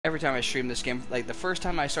Every time I stream this game, like the first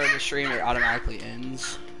time I start the stream, it automatically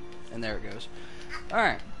ends. And there it goes.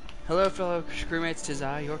 Alright. Hello, fellow crewmates. 'Tis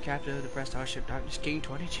I, your captain of the press starship, Darkness King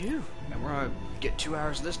 22. And we're gonna get 2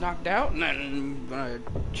 hours of this knocked out, and then we're gonna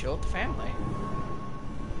chill with the family.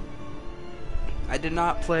 I did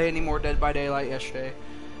not play any more Dead by Daylight yesterday.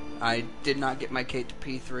 I did not get my Kate to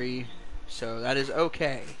P3, so that is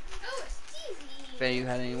okay. If any of you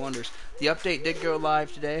had any wonders. The update did go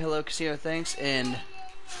live today. Hello, Casino, thanks. And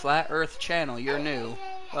Flat Earth Channel, you're new.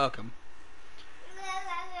 Welcome.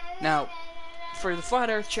 Now, for the Flat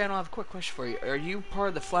Earth Channel, I have a quick question for you. Are you part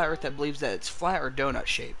of the Flat Earth that believes that it's flat or donut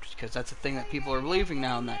shaped? Because that's a thing that people are believing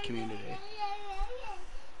now in that community.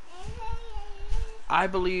 I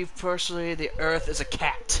believe, personally, the Earth is a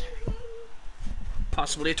cat.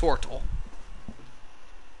 Possibly a turtle.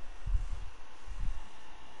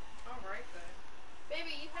 Alright then.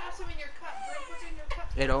 Baby, you have some in your cup. Drink what's in your cup.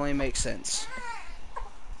 It only makes sense.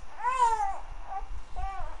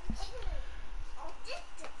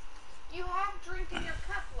 You have drink in your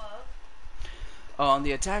cup, love.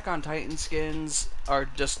 The Attack on Titan skins are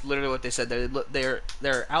just literally what they said.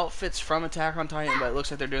 They're outfits from Attack on Titan, but it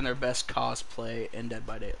looks like they're doing their best cosplay in Dead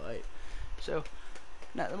by Daylight. So,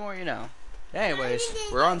 the more you know. Anyways,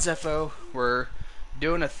 we're on Zepho. We're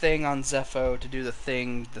doing a thing on Zepho to do the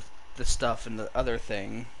thing, the stuff, and the other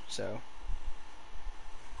thing. So,